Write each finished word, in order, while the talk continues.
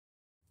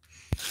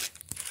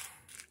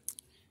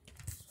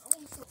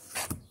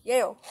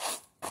Gail,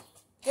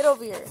 get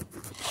over here.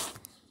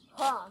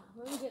 Huh,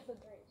 let me get the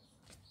grapes.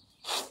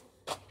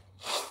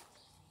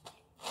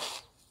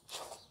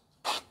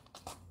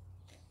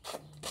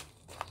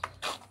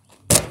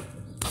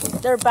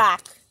 They're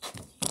back.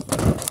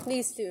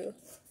 These two.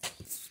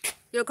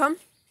 Yo, come.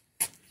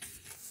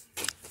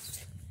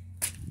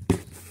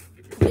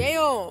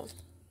 Gail.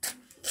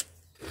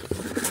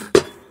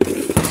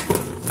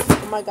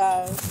 Oh my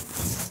god.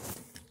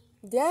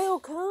 Gail,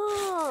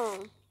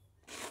 come.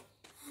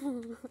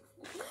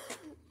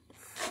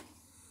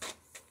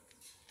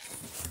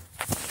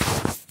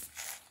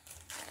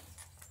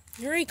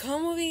 Hurry,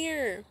 come over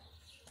here.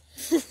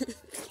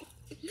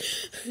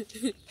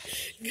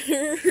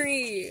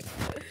 Hurry.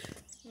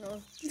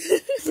 No.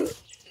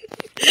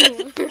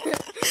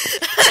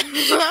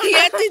 You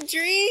have to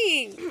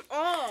drink.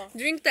 Oh.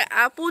 Drink the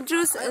apple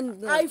juice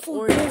and the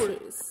orange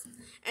juice.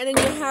 And then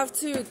you have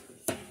to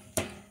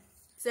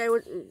say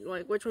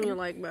which one you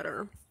like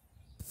better.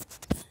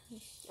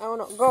 I don't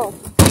know. Go.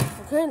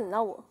 Okay,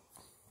 now.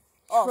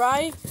 Oh.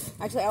 Try.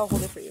 Actually, I'll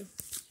hold it for you.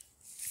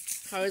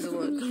 How does it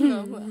look?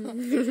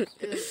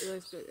 It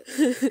looks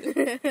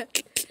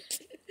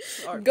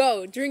good.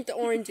 Go. Drink the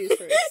orange juice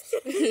first.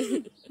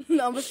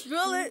 No, I'm gonna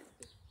spill it.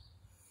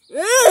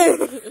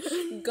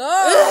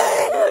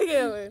 Go.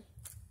 Okay,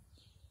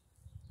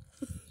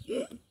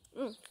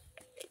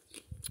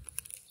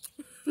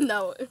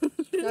 no.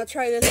 Now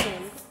try this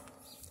one.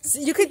 So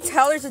you could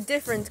tell there's a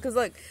difference because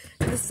look,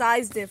 the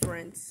size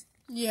difference.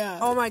 Yeah.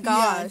 Oh my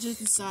gosh. Yeah, just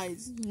the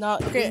size.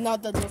 Not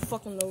the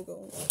fucking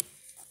logo.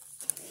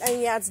 And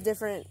yeah, it's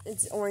different.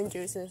 It's orange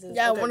juice.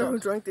 Yeah, I wonder who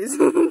drank this.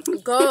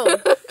 Go.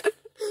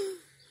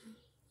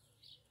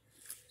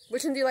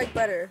 Which one do you like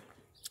better?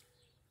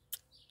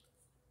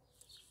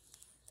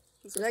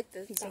 You like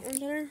this one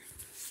better?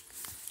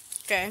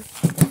 Okay.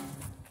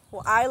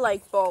 Well, I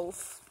like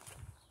both.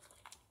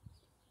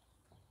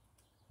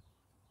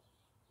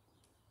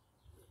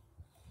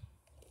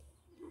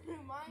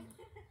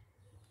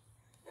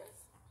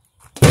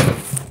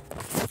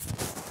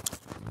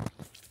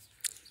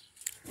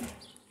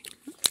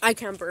 I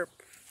can't burp.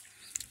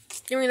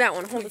 Give me that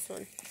one. Hold this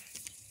one.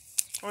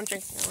 I want to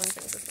drink this one.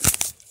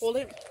 Hold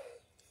it.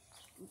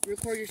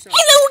 Record yourself.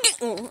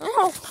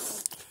 Oh.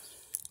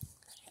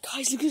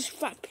 Guys, look at this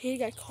fat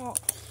pig I caught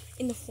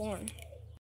in the farm.